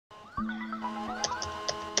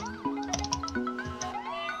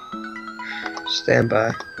Stand by.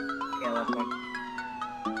 Okay, left one.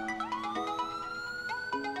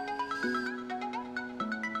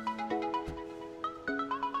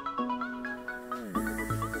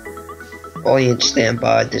 Audience stand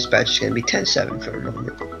by. Dispatch is going to be 10-7 for a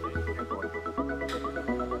moment.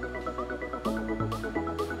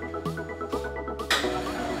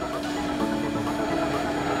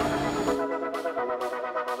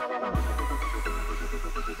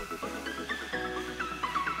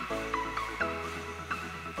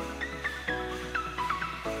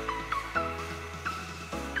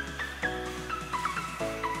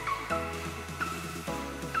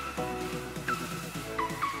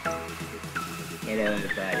 Hello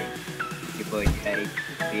everybody, it's your boy Joey,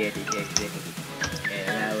 via Detective,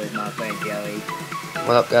 and I was my friend Joey.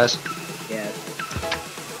 What up, guys? Yes.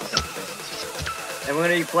 And we're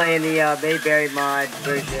going to be playing the Mayberry mod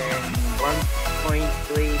version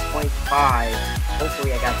 1.3.5.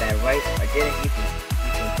 Hopefully I got that right. If I didn't, you can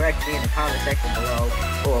correct me in the comment section below,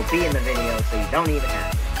 or it'll be in the video so you don't even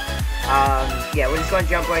have to. Yeah, we're just going to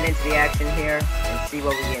jump right into the action here and see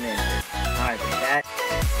what we get into. Alright, with that,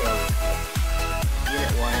 so Unit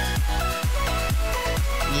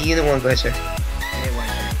 1. Unit 1, go ahead, sir. Unit 1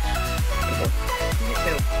 tonight.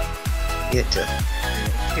 Unit 2. Unit 2.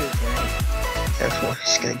 Unit 2 tonight. That's why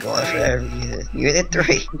it's going to go on forever. Unit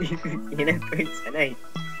 3. Unit 3 tonight.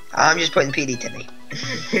 I'm just putting PD tonight.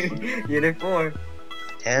 Unit 4.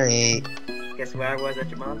 10-8. Guess where I was at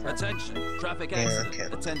your mom's house? Attention, traffic Yeah, accident. okay.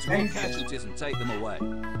 Attend to all casualties and take them away.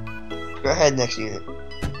 Go ahead, next unit.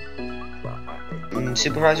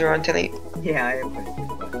 Supervisor on 10-8? Yeah, I am pretty good.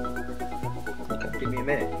 Give me a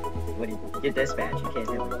minute. What do you get dispatch? You can't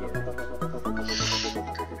tell me here.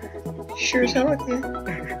 Sure as hell I can.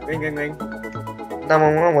 Ring, ring, ring.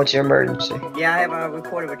 911, what's your emergency? Yeah, I have a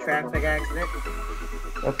report of a traffic accident.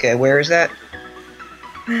 Okay, where is that?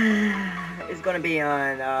 It's gonna be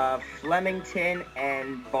on Flemington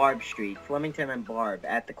and Barb Street. Flemington and Barb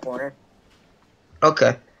at the corner.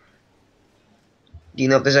 Okay. Do you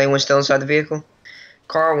know if there's anyone still inside the vehicle?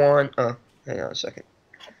 Car 1. Oh, hang on a second.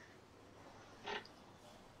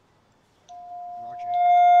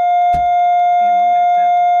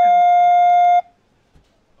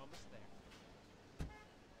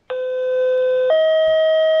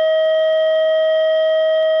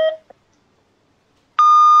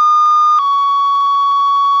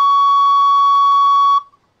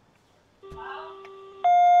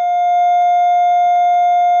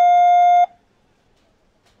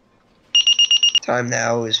 Time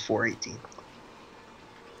now is 4:18.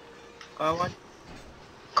 Car 1?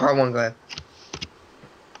 Car 1, go ahead.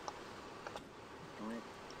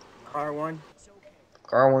 Car 1?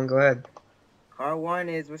 Car 1, go ahead. Car 1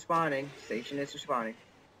 is responding. Station is responding.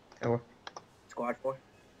 Oh, Squad 4?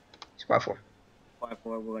 Squad 4. Squad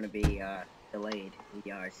 4, we're gonna be delayed.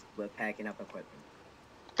 We're packing up equipment.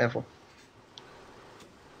 10-4.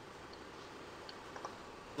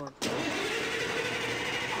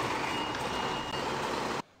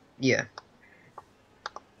 Yeah.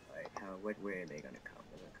 Right, what way are they gonna come?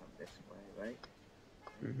 They're gonna come this way, right?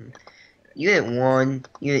 Unit 1,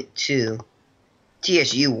 Unit 2,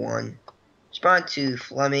 TSU 1. Respond to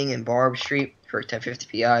Fleming and Barb Street for 1050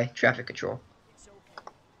 PI, traffic control.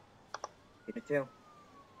 Unit 2.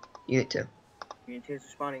 Unit 2. Unit 2 is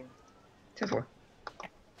responding. 10-4.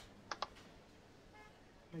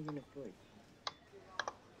 Oh, Unit 3. Are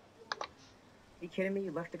you kidding me?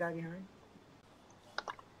 You left the guy behind?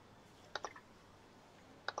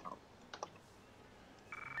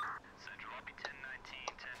 Central, I'll be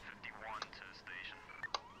 1019, 1051 to the station.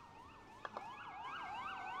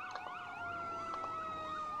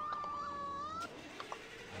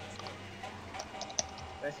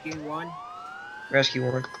 Rescue 1.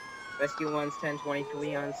 Rescue 1. Rescue 1's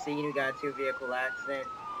 1023 on scene. We got a 2-vehicle accident.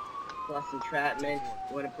 Plus entrapment.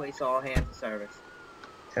 We're gonna place all hands in service.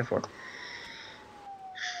 10-4.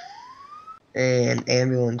 And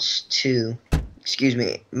ambulance 2. Excuse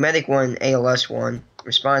me. Medic 1, ALS 1.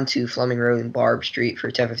 Respond to Fleming Road and Barb Street for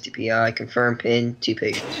 1050 PI. Confirm pin. 2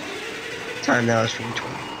 patients. Time now is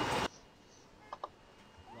 4:20.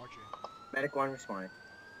 Medic 1 responding.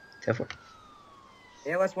 10-4.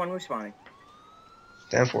 ALS 1 responding.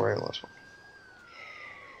 10-4, ALS 1.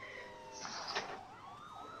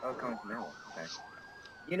 Oh, coming from that one. Okay.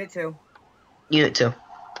 Unit 2. Unit 2.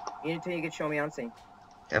 Unit 2, you can show me on scene.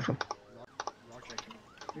 10-4.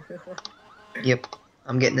 Yep.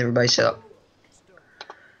 I'm getting everybody set up.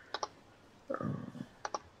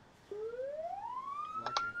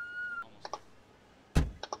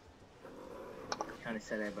 Trying to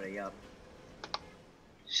set everybody up.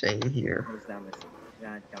 Same here. Close down this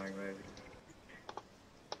darn road.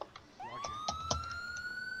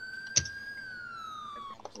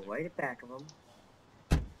 Go right at back of them.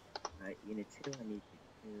 Alright, Unit 2, I need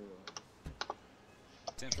you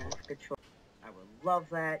to traffic control. I would love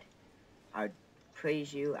that. I would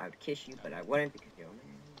praise you, I would kiss you, but I wouldn't because you're a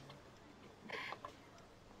man.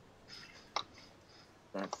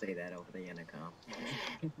 Not say that over the intercom.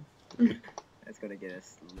 That's gonna get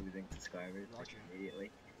us losing subscribers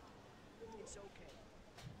immediately. It's okay.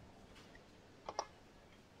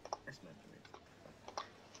 That's my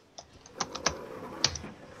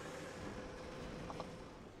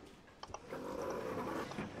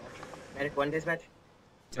Medic 1 dispatch.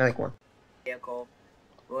 Medic 1. Vehicle.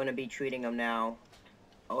 We're gonna be treating them now.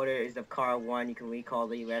 Order is of car 1. You can recall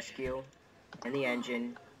the rescue and the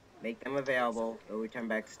engine. Make them available. They'll return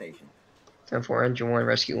back to station. 10-4, engine 1,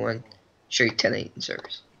 rescue 1. Show you 10-8 in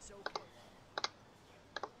service.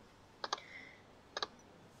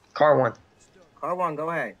 Car 1. Car 1,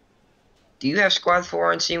 go ahead. Do you have squad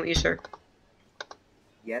 4 on scene with you, sir?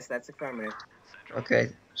 Yes, that's affirmative.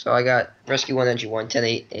 Okay, so I got rescue 1, engine 1,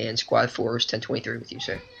 10-8, and squad 4 is 10-23 with you,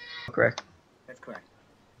 sir. Correct? That's correct.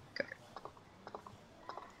 Okay.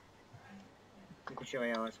 You can show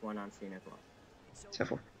ALS 1 on scene as well.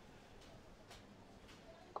 10-4.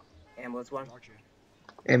 Ambulance 1.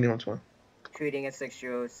 Ambulance 1. Treating a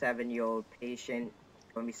 6-year-old patient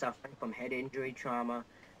going to be suffering from head injury trauma.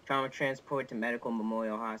 Trauma transport to Medical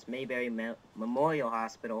Memorial Hospital, Mayberry Memorial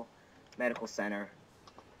Hospital Medical Center.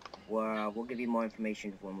 We'll give you more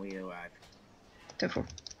information when we arrive. 10-4.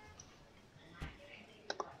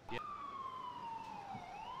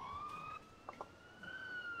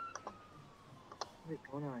 What's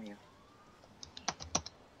going on here?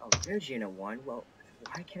 Oh, there's Unit 1. Well,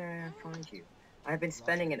 why can't I not find you? I've been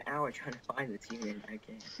spending an hour trying to find this unit. I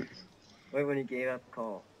can't. Wait when he gave up the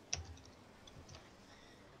call.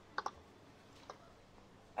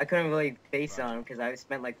 I couldn't really base on him because I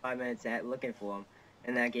spent like 5 minutes looking for him,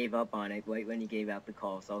 and then I gave up on it right when he gave out the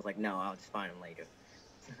call. So I was like, no, I'll just find him later.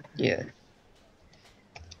 Yeah.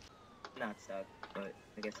 Not stuck, but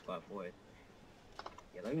I guess spot for it.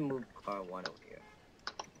 Yeah, let me move car 1 over here.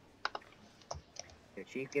 Here,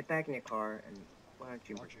 Chief, get back in your car, and why don't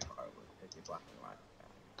you move your car over because you're blocking a lot.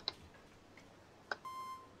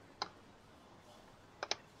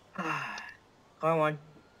 Car 1.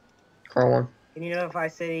 Car 1. Can you notify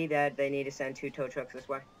City that they need to send 2 tow trucks this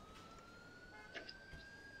way?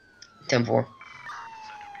 10-4.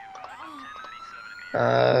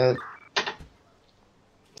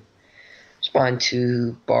 Respond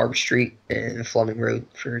to Barb Street and Fleming Road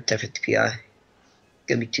for 1050 PI.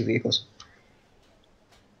 Gonna be 2 vehicles.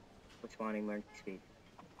 Responding emergency speed.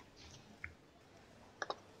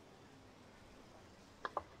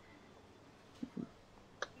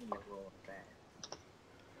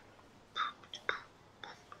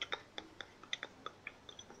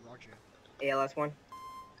 ALS 1.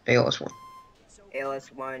 ALS 1.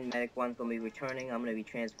 ALS 1, Medic 1's gonna be returning. I'm gonna be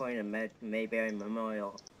transporting to Mayberry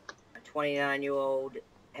Memorial. A 29-year-old,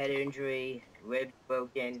 head injury, ribs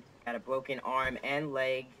broken, got a broken arm and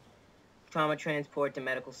leg. Trauma transport to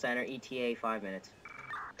medical center, ETA 5 minutes.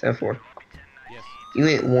 10-4. Yes.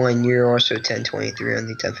 Unit 1, you're also 1023 on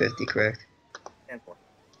the 1050, correct? 10-4.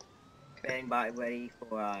 Standing by, ready for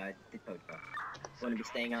the tow truck. We're gonna be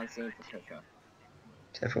staying on scene for tow truck.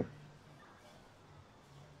 10-4.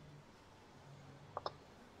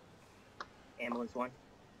 Ambulance 1.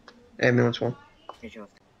 Ambulance 1. Here's yours.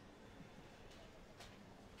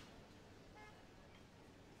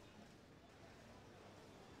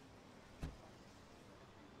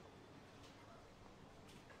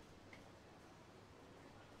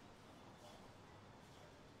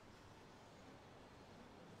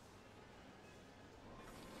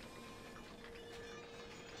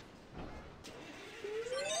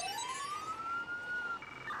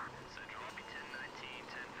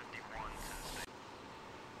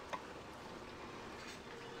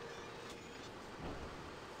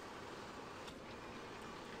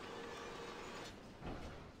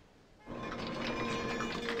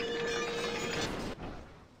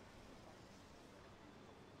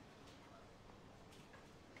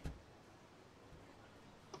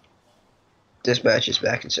 Dispatch is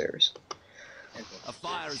back in service. A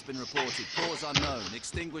fire has been reported. Cause unknown.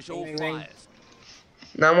 Extinguish all Ring, ring. fires.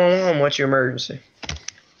 911, what's your emergency?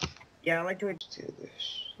 Yeah, I like to. Let's do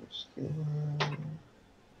this. Let's do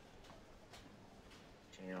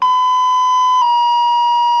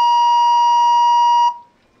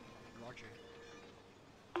Roger.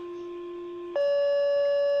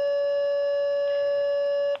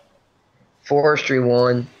 Forestry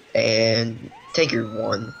 1 and Taker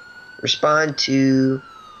 1. Respond to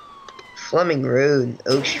Fleming Road and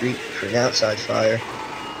Oak Street for an outside fire.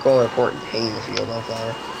 Call report in Hayden Field on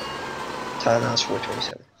fire. Time now is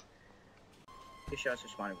 4:27. Two shots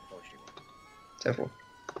responding before she went. 10-4.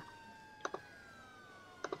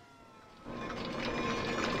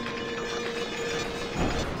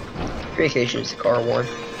 Communication is to car 1. Go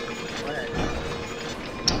ahead.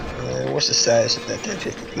 What's the status of that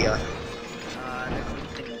 1050 Pi? This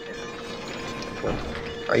is single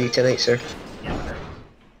hit. Are you 10-8, sir? Yes, sir.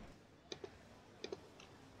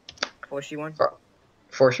 4C1?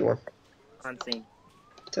 4-1. On scene.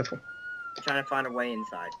 10-4. Trying to find a way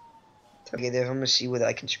inside. Okay, Dave, I'm gonna see what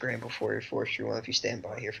I can scramble for your 4-1 if you stand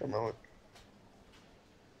by here for a moment.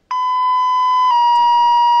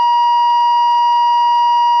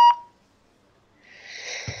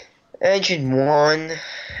 Engine 1,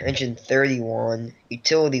 Engine 31,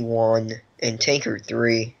 Utility 1, and Tanker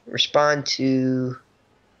 3 respond to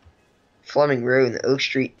Fleming Road and Oak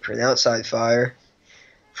Street for an outside fire.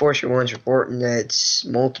 Forester 1's reporting that it's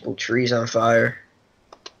multiple trees on fire.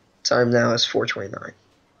 Time now is 4:29.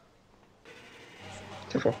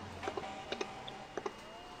 10-4.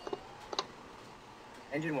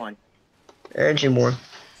 Engine 1. Engine 1.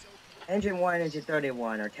 Engine 1, Engine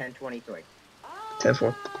 31 are 1023.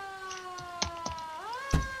 10-4.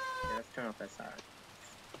 Yeah, let's turn off that siren.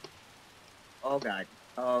 Oh god.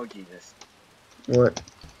 Oh Jesus. What?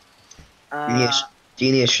 Do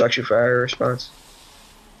you need a structure fire response?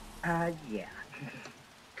 Yeah.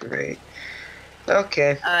 Great.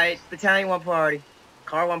 Okay. Alright, Battalion 1 priority.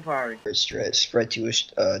 Car 1 priority. It's spread to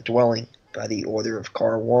a dwelling by the order of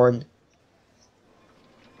Car 1.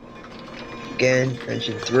 Again,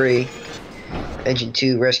 Engine 3. Engine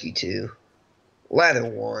 2, Rescue 2. Ladder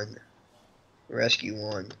 1. Rescue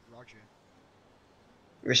 1. Roger.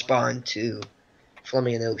 Respond to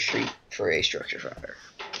Fleming and Oak Street for a structure fire.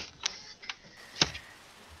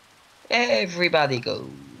 Everybody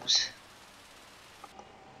goes.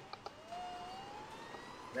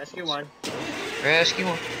 Rescue 1. Rescue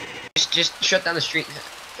 1. Just shut down the street.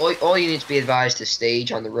 All you need to be advised to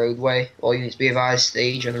stage on the roadway. All you need to be advised,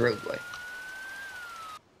 stage on the roadway.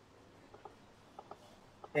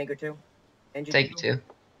 Tanker 2. Engine Take 2.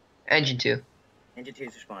 Engine 2. Engine 2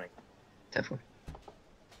 is responding. 10-4.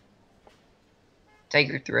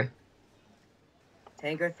 Tanker 3.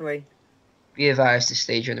 Tanker 3. Be advised to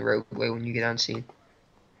stage on the roadway when you get on scene.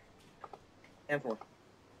 10-4.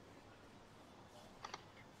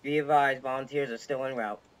 Be advised, volunteers are still en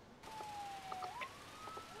route.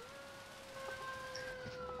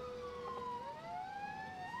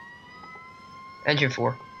 Engine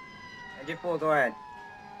 4. Engine 4, go ahead.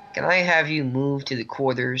 Can I have you move to the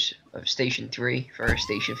quarters of Station 3 for a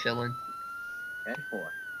station fill-in? 10-4.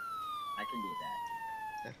 I can do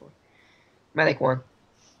that. 10-4. Medic 1.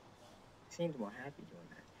 Seems more happy doing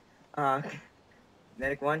that.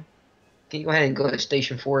 Medic 1. Can you go ahead and go to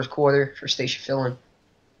Station 4's quarter for station fill-in?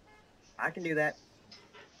 I can do that.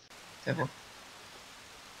 10-4.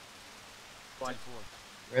 1.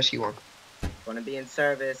 Rescue 1. Gonna be in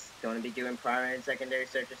service. Gonna be doing primary and secondary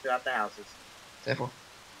searches throughout the houses. 10-4.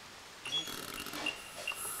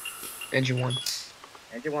 Engine 1.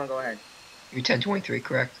 Engine 1, go ahead. You're 1023,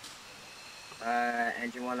 correct?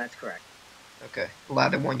 Engine 1, that's correct. Okay.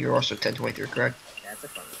 Ladder 1, you're also 1023, correct? That's a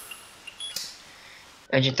fun one.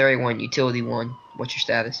 Engine 31, Utility 1. What's your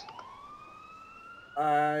status?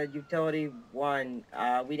 Utility 1,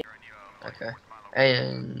 we didn't. Okay.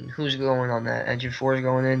 And who's going on that? Engine 4 is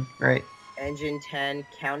going in, right? Engine 10,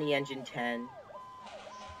 County Engine 10.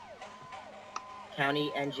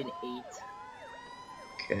 County Engine 8.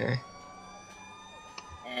 Okay.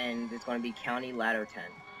 And it's gonna be County Ladder 10.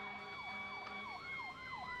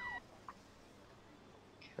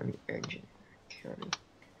 County engine. County.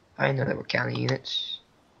 I didn't know there were county units.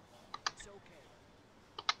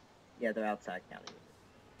 Yeah, they're outside county.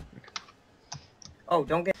 Oh,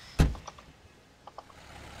 don't get.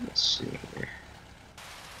 Let's see here.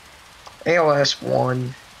 ALS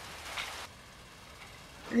 1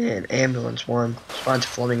 and Ambulance 1 respond to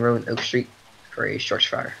Fleming Road and Oak Street for a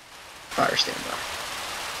structure fire. Fire standby.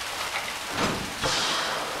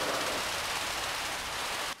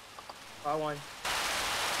 Car 1.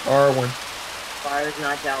 R1. Fire is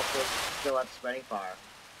not doubtful. Still up spreading fire.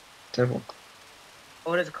 Temple.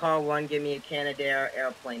 Orders Car 1, give me a Canadair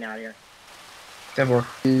airplane out here. Temple.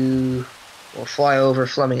 2 will fly over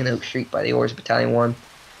Fleming and Oak Street by the orders of Battalion 1.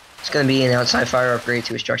 It's going to be an outside fire upgrade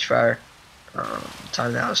to a structure fire.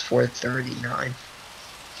 Time now is 4:39.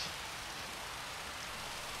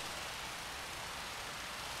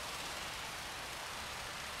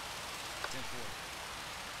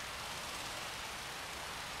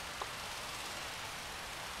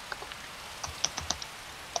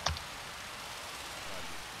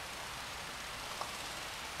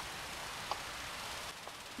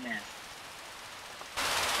 mess.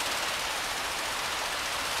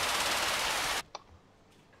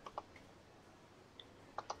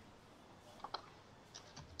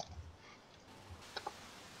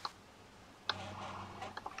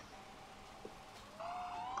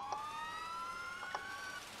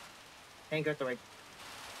 Tanker 3.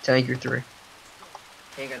 Tanker 3.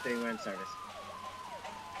 Tanker 3, we're in service.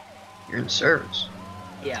 You're in service.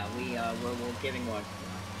 Yeah, we're giving orders.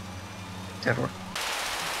 10-4.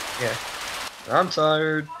 Yeah. I'm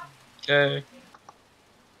tired. Okay.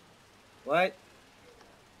 What?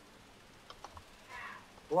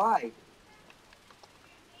 Why?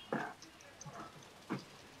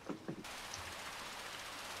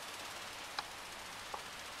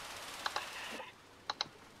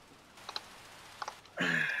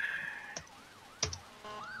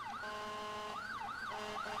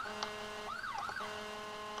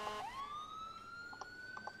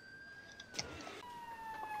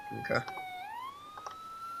 Okay.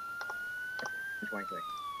 23.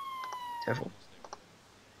 10-4.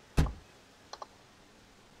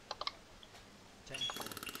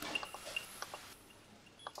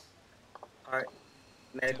 Alright.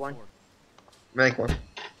 Medic 1. Medic 1.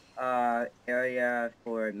 Area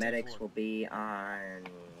for medics will be on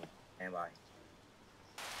standby.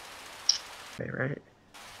 Okay, right.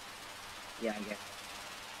 Yeah, I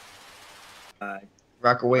guess.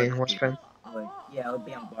 Rockaway and Barb Street. Horsepen. Yeah, it'll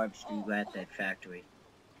be on Barb Street at that factory.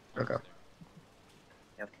 Okay.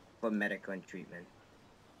 Yeah, for medical and treatment.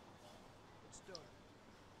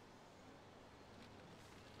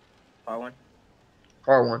 Car 1?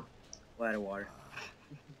 Car 1. Ladder water.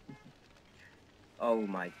 Oh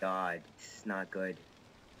my god, this is not good.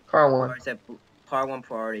 Car 1. Car 1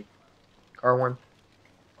 priority. Car 1.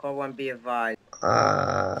 Car 1 be advised.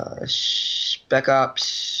 Spec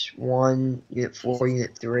Ops 1, Unit 4,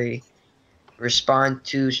 Unit 3. Respond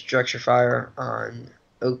to structure fire on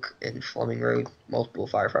Oak and Fleming Road. Multiple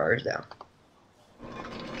firefighters down.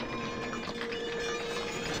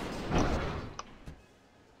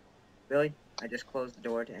 Really? I just closed the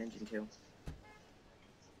door to engine 2.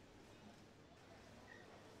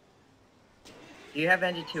 Do you have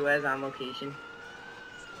engine 2 as on location?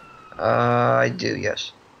 I do,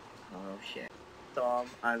 yes. Oh shit. Storm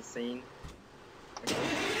on scene.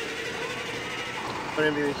 We're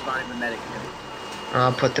gonna be responding to medic 2.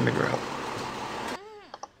 I'll put them in route.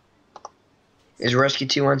 Is Rescue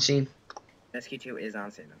 2 on scene? Rescue 2 is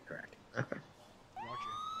on scene, that's correct. Okay.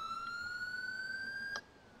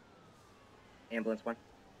 Ambulance 1.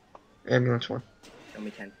 Ambulance 1. Show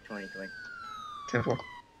me 1023. 10-4.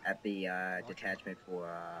 At the detachment for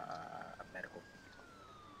medical.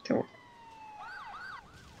 10-4.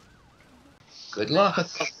 Good luck.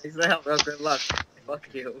 Well, good luck. Fuck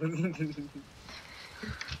you.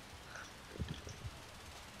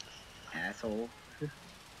 Asshole.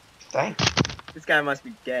 Thanks. This guy must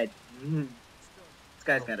be dead. This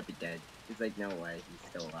guy's gotta be dead. He's like, no way, he's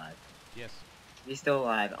still alive. Yes. If he's still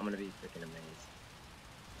alive, I'm gonna be freaking amazed.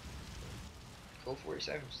 Code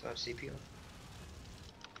 47, still have CPO.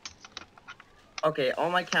 Okay, all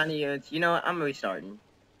my county units, you know what, I'm restarting.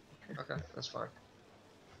 Okay, that's fine.